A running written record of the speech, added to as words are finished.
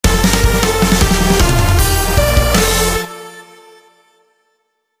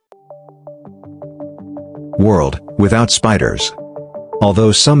world, without spiders.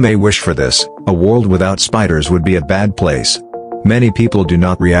 Although some may wish for this, a world without spiders would be a bad place. Many people do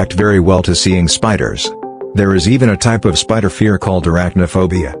not react very well to seeing spiders. There is even a type of spider fear called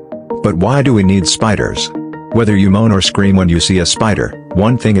arachnophobia. But why do we need spiders? Whether you moan or scream when you see a spider,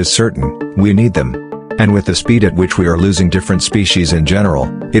 one thing is certain, we need them. And with the speed at which we are losing different species in general,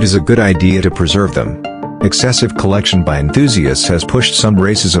 it is a good idea to preserve them. Excessive collection by enthusiasts has pushed some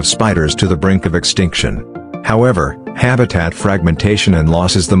races of spiders to the brink of extinction. However, habitat fragmentation and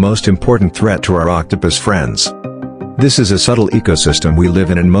loss is the most important threat to our octopus friends. This is a subtle ecosystem we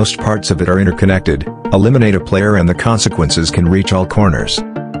live in and most parts of it are interconnected. Eliminate a player and the consequences can reach all corners.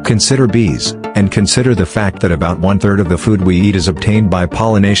 Consider bees, and consider the fact that about 1/3 of the food we eat is obtained by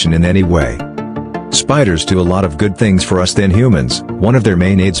pollination in any way. Spiders do a lot of good things for us than humans, one of their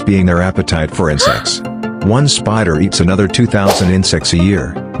main aids being their appetite for insects. One spider eats another 2,000 insects a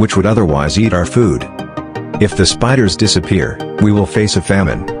year, which would otherwise eat our food. If the spiders disappear, we will face a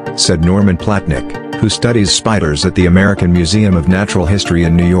famine, said Norman Platnick, who studies spiders at the American Museum of Natural History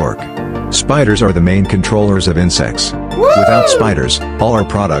in New York. Spiders are the main controllers of insects. Without spiders, all our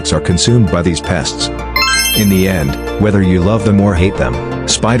products are consumed by these pests. In the end, whether you love them or hate them,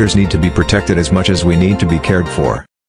 spiders need to be protected as much as we need to be cared for.